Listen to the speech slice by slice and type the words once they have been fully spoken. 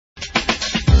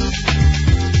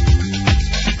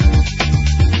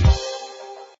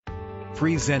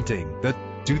Presenting the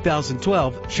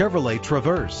 2012 Chevrolet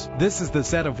Traverse. This is the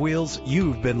set of wheels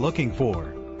you've been looking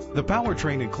for. The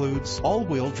powertrain includes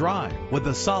all-wheel drive with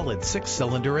a solid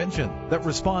 6-cylinder engine that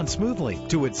responds smoothly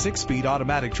to its 6-speed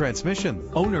automatic transmission.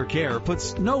 Owner care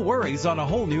puts no worries on a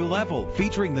whole new level,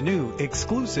 featuring the new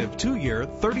exclusive 2-year,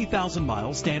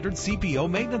 30,000-mile standard CPO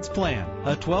maintenance plan,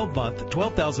 a 12-month,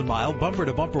 12,000-mile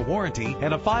bumper-to-bumper warranty,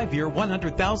 and a 5-year,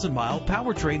 100,000-mile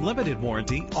powertrain limited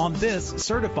warranty on this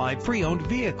certified pre-owned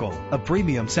vehicle. A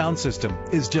premium sound system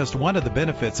is just one of the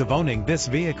benefits of owning this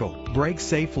vehicle. Brake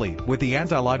safely with the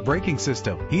anti-lock braking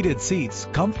system. Heated seats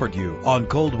comfort you on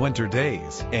cold winter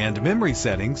days, and memory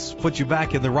settings put you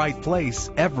back in the right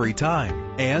place every time.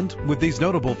 And with these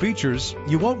notable features,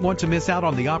 you won't want to miss out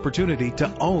on the opportunity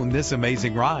to own this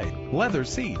amazing ride. Leather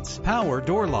seats, power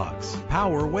door locks,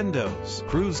 power windows,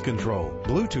 cruise control,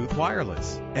 Bluetooth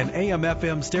wireless, an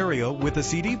AM/FM stereo with a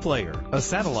CD player, a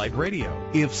satellite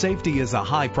radio. If safety is a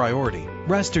high priority,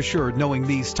 rest assured knowing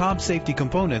these top safety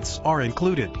components are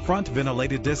included: front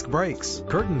ventilated disc brakes,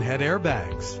 curtain head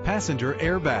airbags, passenger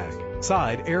airbag,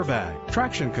 side airbag,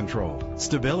 traction control,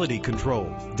 stability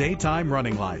control, daytime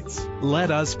running lights.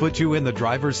 Let us put you in the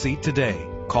driver's seat today.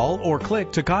 Call or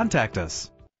click to contact us.